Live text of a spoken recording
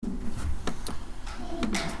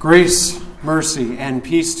Grace, mercy, and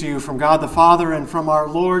peace to you from God the Father and from our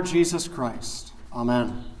Lord Jesus Christ.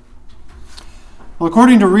 Amen. Well,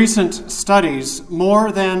 according to recent studies,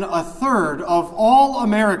 more than a third of all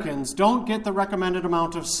Americans don't get the recommended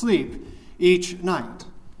amount of sleep each night.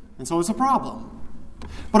 And so it's a problem.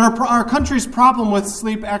 But our country's problem with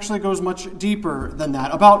sleep actually goes much deeper than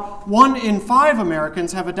that. About 1 in 5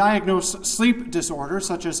 Americans have a diagnosed sleep disorder,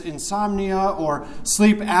 such as insomnia or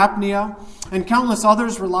sleep apnea, and countless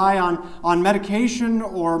others rely on medication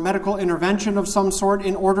or medical intervention of some sort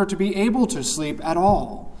in order to be able to sleep at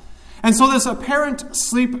all. And so this apparent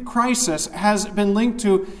sleep crisis has been linked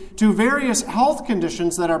to various health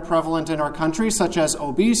conditions that are prevalent in our country, such as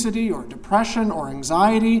obesity or depression or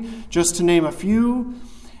anxiety, just to name a few.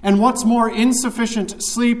 And what's more, insufficient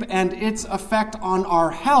sleep and its effect on our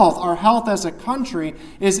health as a country,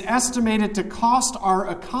 is estimated to cost our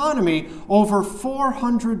economy over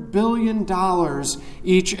 $400 billion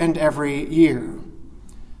each and every year.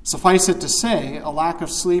 Suffice it to say, a lack of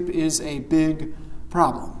sleep is a big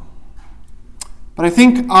problem. But I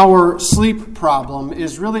think our sleep problem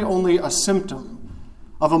is really only a symptom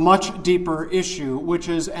of a much deeper issue, which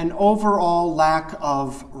is an overall lack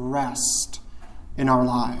of rest in our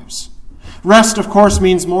lives. Rest, of course,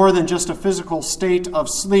 means more than just a physical state of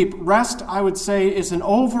sleep. Rest, I would say, is an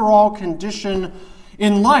overall condition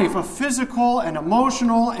in life, a physical and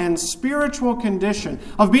emotional and spiritual condition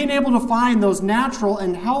of being able to find those natural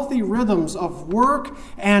and healthy rhythms of work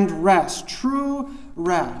and rest, true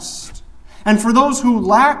rest. And for those who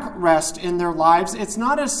lack rest in their lives, it's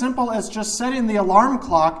not as simple as just setting the alarm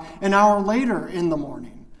clock an hour later in the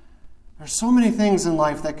morning. There's so many things in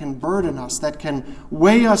life that can burden us, that can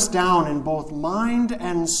weigh us down in both mind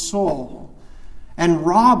and soul, and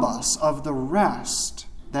rob us of the rest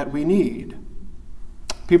that we need.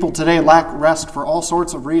 People today lack rest for all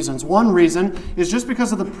sorts of reasons. One reason is just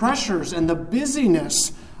because of the pressures and the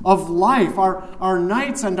busyness of life. Our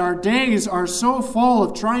nights and our days are so full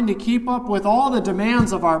of trying to keep up with all the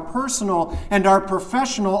demands of our personal and our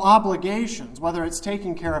professional obligations, whether it's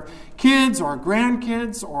taking care of kids or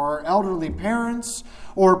grandkids or elderly parents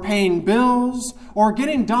or paying bills or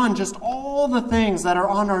getting done just all the things that are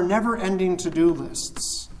on our never-ending to-do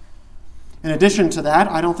lists. In addition to that,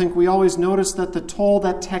 I don't think we always notice that the toll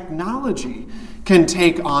that technology can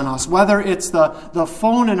take on us, whether it's the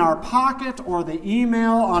phone in our pocket or the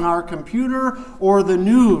email on our computer or the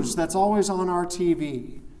news that's always on our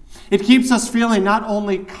TV. It keeps us feeling not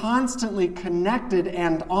only constantly connected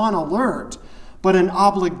and on alert, but an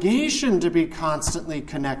obligation to be constantly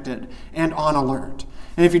connected and on alert.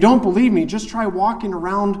 And if you don't believe me, just try walking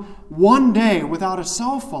around one day without a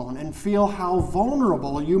cell phone and feel how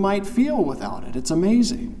vulnerable you might feel without it. It's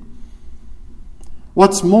amazing.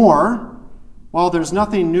 What's more, while there's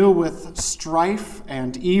nothing new with strife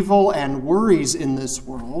and evil and worries in this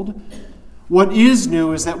world, what is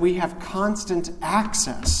new is that we have constant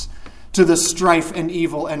access to the strife and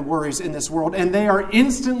evil and worries in this world, and they are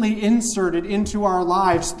instantly inserted into our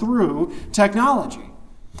lives through technology.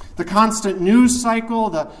 The constant news cycle,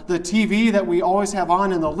 the TV that we always have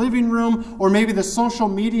on in the living room, or maybe the social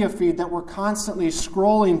media feed that we're constantly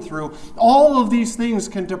scrolling through, all of these things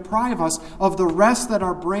can deprive us of the rest that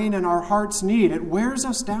our brain and our hearts need. It wears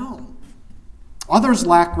us down. Others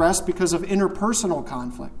lack rest because of interpersonal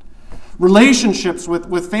conflict. Relationships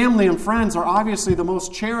with family and friends are obviously the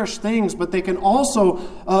most cherished things, but they can also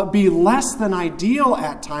be less than ideal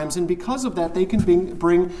at times, and because of that, they can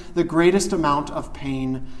bring the greatest amount of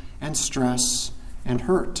pain and stress and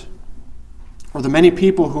hurt. Or the many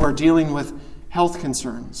people who are dealing with health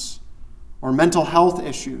concerns or mental health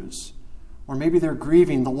issues, or maybe they're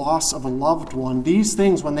grieving the loss of a loved one. These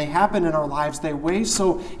things, when they happen in our lives, they weigh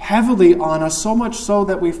so heavily on us, so much so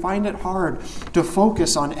that we find it hard to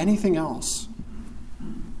focus on anything else.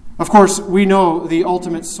 Of course, we know the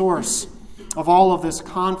ultimate source of all of this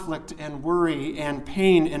conflict and worry and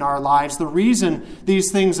pain in our lives, the reason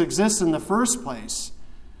these things exist in the first place,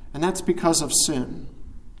 and that's because of sin.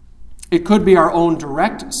 It could be our own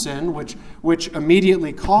direct sin, which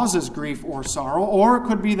immediately causes grief or sorrow, or it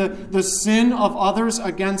could be the sin of others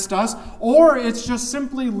against us, or it's just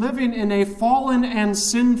simply living in a fallen and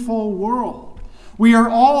sinful world. We are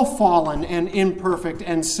all fallen and imperfect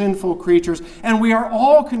and sinful creatures, and we are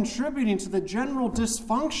all contributing to the general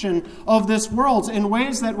dysfunction of this world in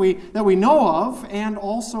ways that we know of, and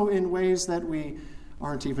also in ways that we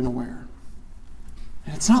aren't even aware.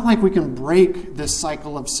 And it's not like we can break this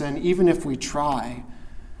cycle of sin even if we try.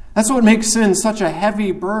 That's what makes sin such a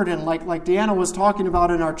heavy burden, like Deanna was talking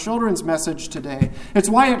about in our children's message today. It's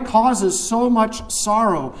why it causes so much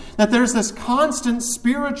sorrow, that there's this constant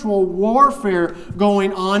spiritual warfare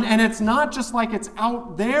going on, and it's not just like it's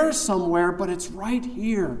out there somewhere, but it's right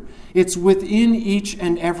here. It's within each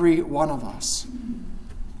and every one of us.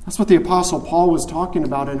 That's what the Apostle Paul was talking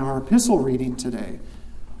about in our epistle reading today.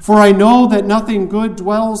 For I know that nothing good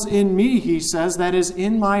dwells in me, he says, that is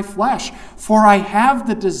in my flesh. For I have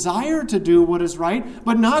the desire to do what is right,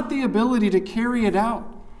 but not the ability to carry it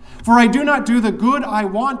out. For I do not do the good I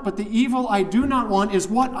want, but the evil I do not want is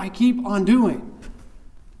what I keep on doing.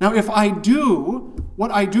 Now, if I do what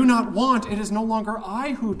I do not want, it is no longer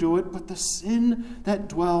I who do it, but the sin that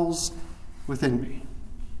dwells within me.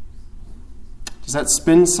 Does that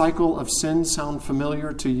spin cycle of sin sound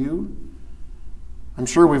familiar to you? I'm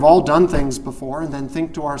sure we've all done things before and then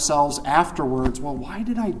think to ourselves afterwards, well, why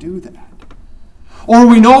did I do that? Or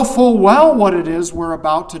we know full well what it is we're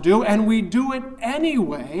about to do, and we do it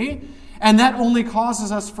anyway, and that only causes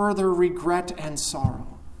us further regret and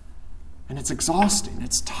sorrow. And it's exhausting,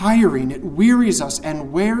 it's tiring, it wearies us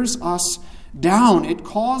and wears us down. It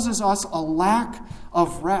causes us a lack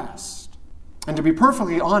of rest. And to be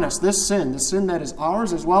perfectly honest, this sin, the sin that is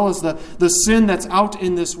ours, as well as the sin that's out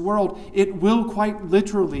in this world, it will quite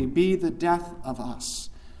literally be the death of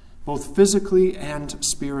us, both physically and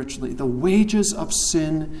spiritually. The wages of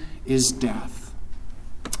sin is death.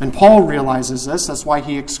 And Paul realizes this. That's why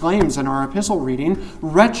he exclaims in our epistle reading,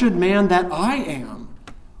 "Wretched man that I am,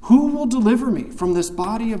 who will deliver me from this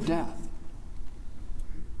body of death?"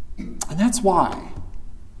 And that's why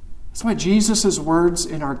Jesus' words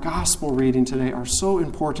in our gospel reading today are so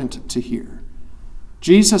important to hear.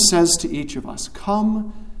 Jesus says to each of us,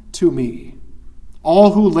 "Come to me,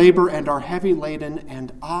 all who labor and are heavy laden,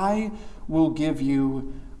 and I will give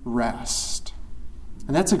you rest."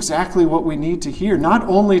 And that's exactly what we need to hear, not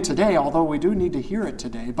only today, although we do need to hear it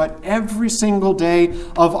today, but every single day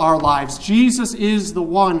of our lives. Jesus is the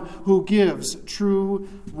one who gives true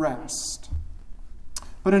rest.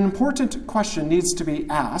 But an important question needs to be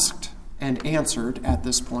asked and answered at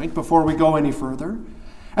this point before we go any further.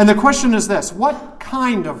 And the question is this: what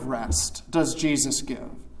kind of rest does Jesus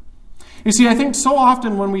give? You see, I think so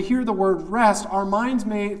often when we hear the word rest, our minds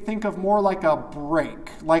may think of more like a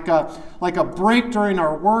break, like a break during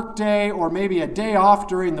our work day, or maybe a day off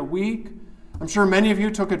during the week. I'm sure many of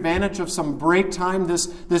you took advantage of some break time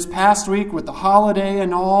this past week with the holiday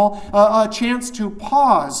and all, a chance to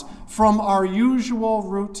pause from our usual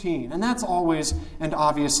routine. And that's always and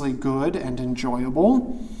obviously good and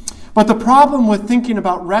enjoyable. But the problem with thinking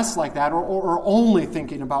about rest like that, or only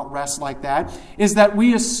thinking about rest like that, is that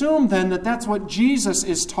we assume then that that's what Jesus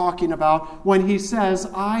is talking about when he says,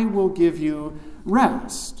 "I will give you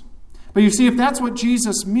rest." But you see, if that's what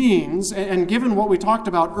Jesus means, and given what we talked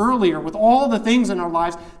about earlier with all the things in our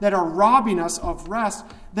lives that are robbing us of rest,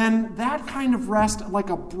 then that kind of rest, like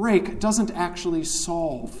a break, doesn't actually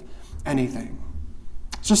solve anything.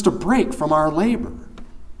 It's just a break from our labor.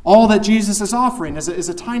 All that Jesus is offering is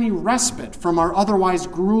a tiny respite from our otherwise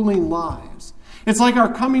grueling lives. It's like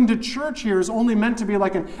our coming to church here is only meant to be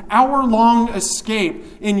like an hour-long escape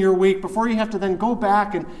in your week before you have to then go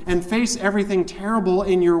back and face everything terrible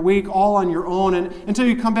in your week all on your own, and until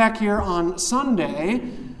you come back here on Sunday,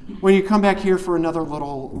 when you come back here for another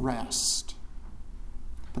little rest.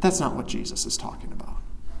 But that's not what Jesus is talking about.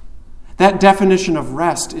 That definition of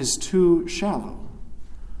rest is too shallow.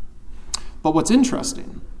 But what's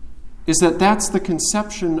interesting is that that's the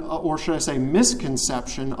conception, or should I say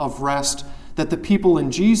misconception, of rest that the people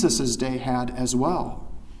in Jesus' day had as well.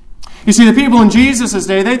 You see, the people in Jesus'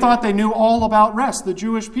 day, they thought they knew all about rest, the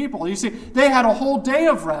Jewish people. You see, they had a whole day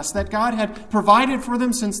of rest that God had provided for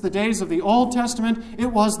them since the days of the Old Testament.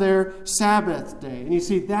 It was their Sabbath day. And you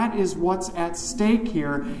see, that is what's at stake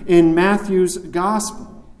here in Matthew's gospel.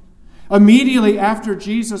 Immediately after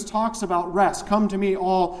Jesus talks about rest, "Come to me,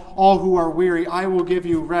 all who are weary, I will give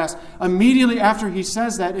you rest." Immediately after he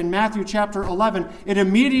says that in Matthew chapter 11, it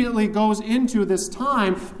immediately goes into this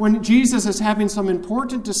time when Jesus is having some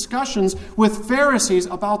important discussions with Pharisees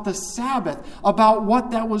about the Sabbath, about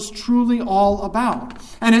what that was truly all about.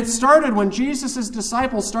 And it started when Jesus'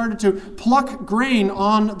 disciples started to pluck grain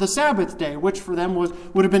on the Sabbath day, which for them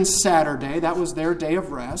would have been Saturday. That was their day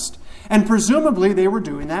of rest. And presumably they were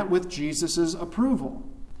doing that with Jesus' approval.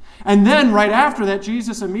 And then right after that,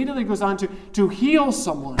 Jesus immediately goes on to heal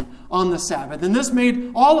someone on the Sabbath.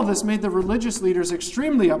 And all of this made the religious leaders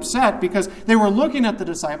extremely upset, because they were looking at the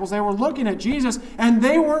disciples, they were looking at Jesus, and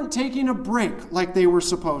they weren't taking a break like they were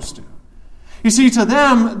supposed to. You see, to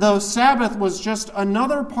them, the Sabbath was just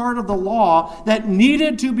another part of the law that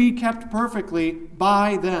needed to be kept perfectly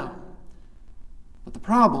by them. But the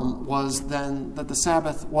problem was then that the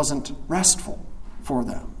Sabbath wasn't restful for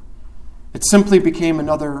them. It simply became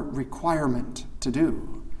another requirement to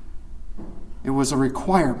do. It was a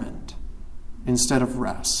requirement instead of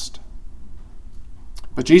rest.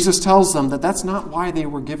 But Jesus tells them that that's not why they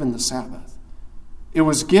were given the Sabbath. It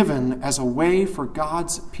was given as a way for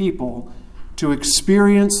God's people to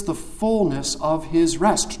experience the fullness of his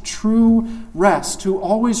rest, true rest, to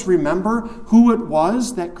always remember who it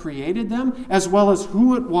was that created them, as well as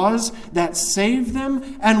who it was that saved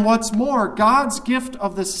them. And what's more, God's gift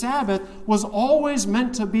of the Sabbath was always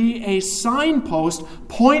meant to be a signpost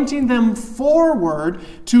pointing them forward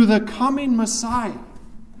to the coming Messiah.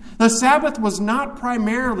 The Sabbath was not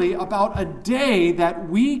primarily about a day that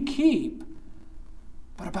we keep,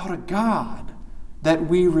 but about a God that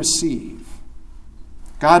we receive.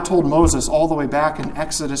 God told Moses all the way back in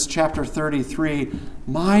Exodus chapter 33,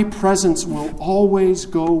 "My presence will always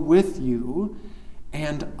go with you,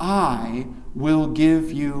 and I will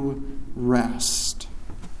give you rest."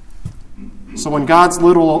 So when God's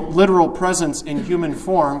literal presence in human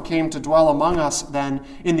form came to dwell among us then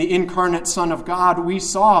in the incarnate Son of God, we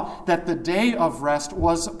saw that the day of rest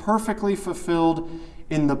was perfectly fulfilled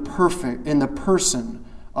in the person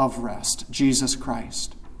of rest, Jesus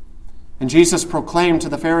Christ. And Jesus proclaimed to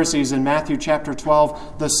the Pharisees in Matthew chapter 12,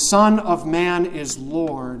 "The Son of Man is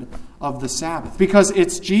Lord of the Sabbath." Because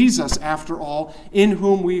it's Jesus, after all, in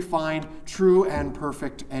whom we find true and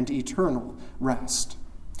perfect and eternal rest.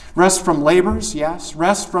 Rest from labors, yes.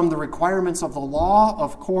 Rest from the requirements of the law,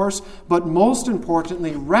 of course. But most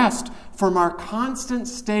importantly, rest from our constant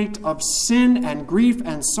state of sin and grief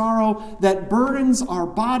and sorrow that burdens our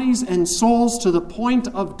bodies and souls to the point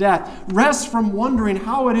of death. Rest from wondering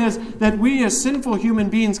how it is that we as sinful human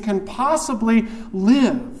beings can possibly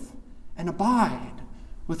live and abide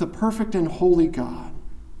with a perfect and holy God.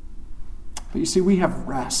 But you see, we have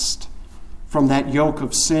rest from that yoke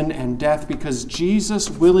of sin and death because Jesus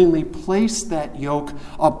willingly placed that yoke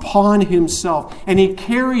upon himself. And he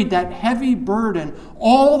carried that heavy burden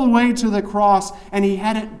all the way to the cross, and he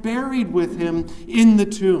had it buried with him in the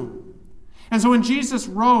tomb. And so when Jesus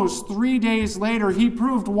rose 3 days later, he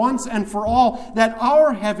proved once and for all that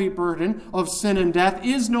our heavy burden of sin and death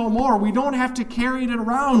is no more. We don't have to carry it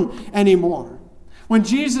around anymore. When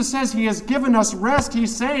Jesus says he has given us rest,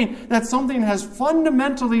 he's saying that something has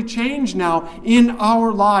fundamentally changed now in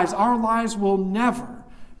our lives. Our lives will never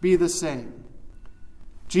be the same.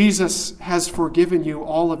 Jesus has forgiven you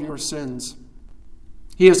all of your sins.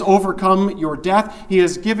 He has overcome your death. He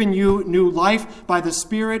has given you new life by the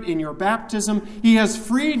Spirit in your baptism. He has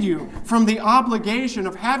freed you from the obligation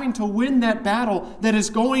of having to win that battle that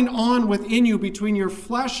is going on within you between your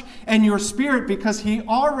flesh and your spirit because he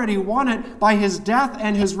already won it by his death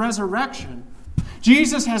and his resurrection.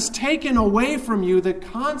 Jesus has taken away from you the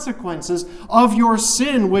consequences of your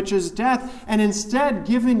sin, which is death, and instead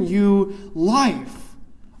given you life.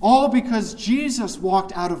 All because Jesus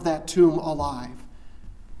walked out of that tomb alive,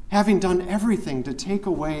 having done everything to take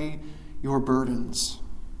away your burdens.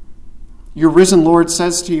 Your risen Lord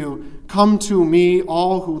says to you, "Come to me,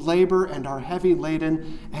 all who labor and are heavy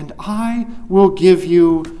laden, and I will give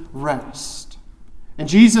you rest." And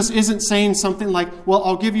Jesus isn't saying something like, "Well,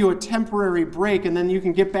 I'll give you a temporary break and then you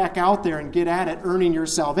can get back out there and get at it earning your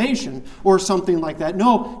salvation," or something like that.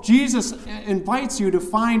 No, Jesus invites you to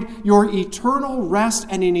find your eternal rest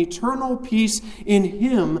and an eternal peace in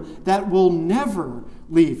him that will never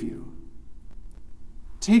leave you.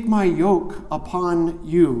 "Take my yoke upon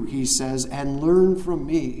you," he says, "and learn from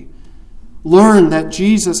me." Learn that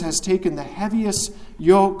Jesus has taken the heaviest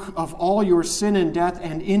yoke of all your sin and death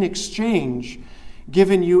and in exchange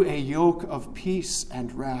given you a yoke of peace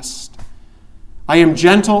and rest. "I am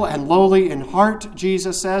gentle and lowly in heart,"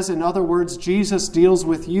 Jesus says. In other words, Jesus deals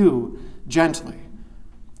with you gently.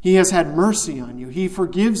 He has had mercy on you. He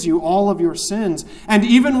forgives you all of your sins. And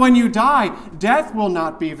even when you die, death will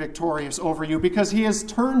not be victorious over you because he has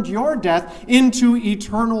turned your death into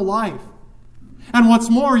eternal life. And what's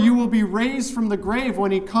more, you will be raised from the grave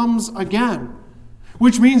when he comes again,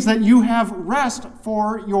 which means that you have rest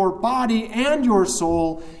for your body and your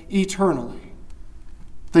soul eternally.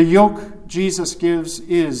 The yoke Jesus gives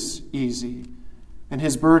is easy, and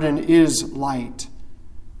his burden is light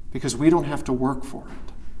because we don't have to work for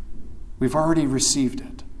it. We've already received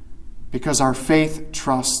it because our faith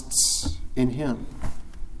trusts in him.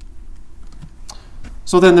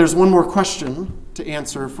 So then there's one more question to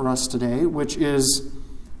answer for us today, which is,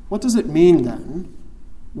 what does it mean then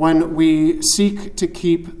when we seek to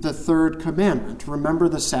keep the third commandment. Remember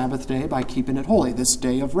the Sabbath day by keeping it holy, this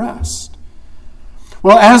day of rest.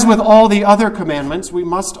 Well, as with all the other commandments, we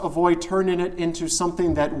must avoid turning it into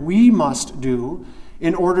something that we must do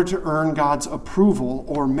in order to earn God's approval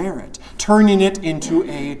or merit, turning it into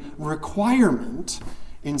a requirement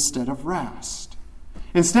instead of rest.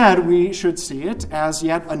 Instead, we should see it as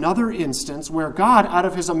yet another instance where God, out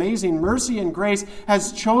of his amazing mercy and grace,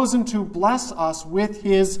 has chosen to bless us with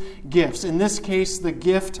his gifts. In this case, the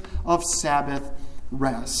gift of Sabbath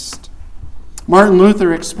rest. Martin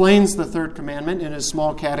Luther explains the third commandment in his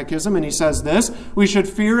small catechism, and he says this: we should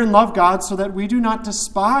fear and love God so that we do not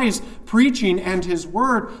despise preaching and his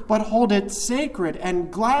word, but hold it sacred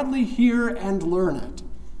and gladly hear and learn it.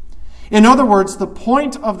 In other words, the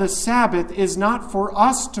point of the Sabbath is not for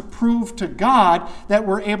us to prove to God that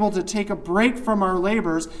we're able to take a break from our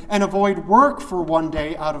labors and avoid work for one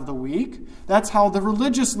day out of the week. That's how the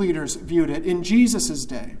religious leaders viewed it in Jesus'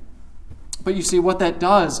 day. But you see, what that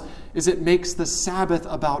does is it makes the Sabbath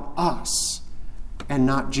about us and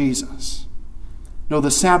not Jesus. No,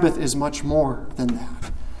 the Sabbath is much more than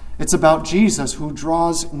that. It's about Jesus, who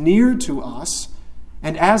draws near to us,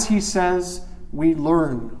 and as he says, we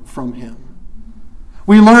learn from him.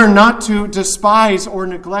 We learn not to despise or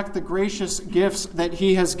neglect the gracious gifts that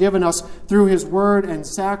he has given us through his word and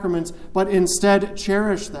sacraments, but instead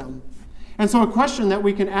cherish them. And so a question that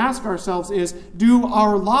we can ask ourselves is, do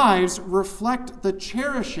our lives reflect the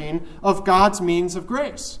cherishing of God's means of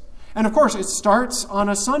grace? And of course, it starts on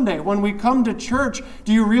a Sunday. When we come to church,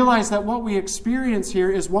 do you realize that what we experience here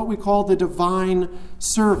is what we call the divine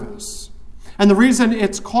service? And the reason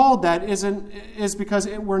it's called that is because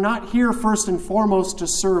we're not here first and foremost to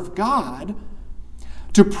serve God,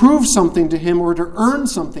 to prove something to him or to earn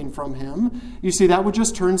something from him. You see, that would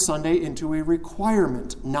just turn Sunday into a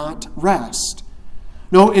requirement, not rest.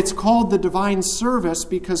 No, it's called the divine service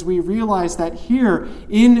because we realize that here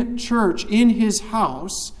in church, in his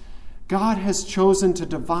house, God has chosen to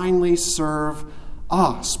divinely serve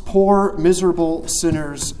us, poor, miserable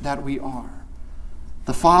sinners that we are.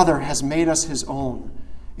 The Father has made us his own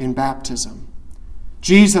in baptism.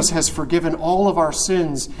 Jesus has forgiven all of our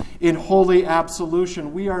sins in holy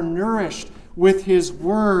absolution. We are nourished with his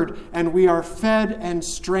word, and we are fed and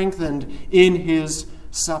strengthened in his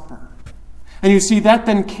supper. And you see, that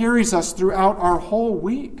then carries us throughout our whole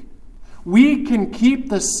week. We can keep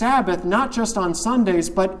the Sabbath not just on Sundays,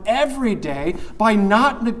 but every day by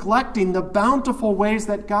not neglecting the bountiful ways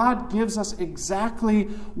that God gives us exactly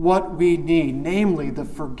what we need, namely the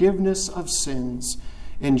forgiveness of sins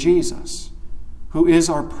in Jesus, who is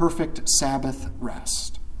our perfect Sabbath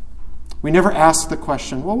rest. We never ask the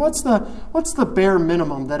question, well, what's the bare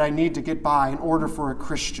minimum that I need to get by in order for a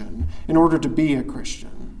Christian, in order to be a Christian?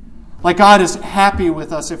 Like God is happy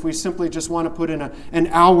with us if we simply just want to put in an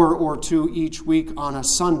hour or two each week on a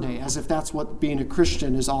Sunday, as if that's what being a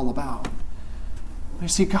Christian is all about. You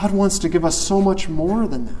see, God wants to give us so much more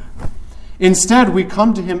than that. Instead, we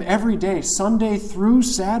come to him every day, Sunday through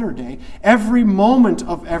Saturday, every moment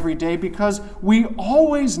of every day, because we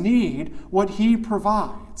always need what he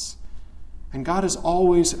provides. And God is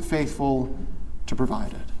always faithful to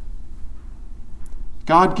provide it.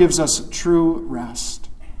 God gives us true rest.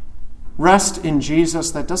 Rest in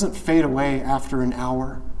Jesus that doesn't fade away after an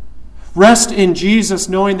hour. Rest in Jesus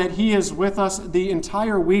knowing that he is with us the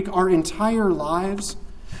entire week, our entire lives.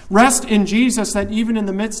 Rest in Jesus that even in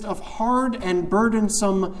the midst of hard and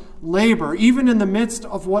burdensome labor, even in the midst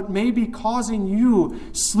of what may be causing you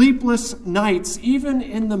sleepless nights, even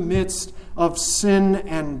in the midst of sin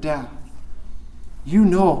and death, you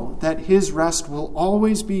know that his rest will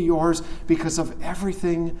always be yours because of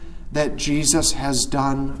everything that Jesus has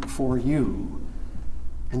done for you,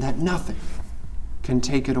 and that nothing can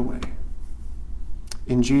take it away.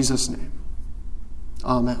 In Jesus' name,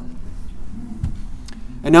 amen.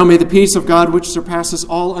 And now may the peace of God, which surpasses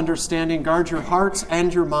all understanding, guard your hearts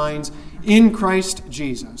and your minds in Christ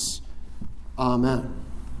Jesus. Amen.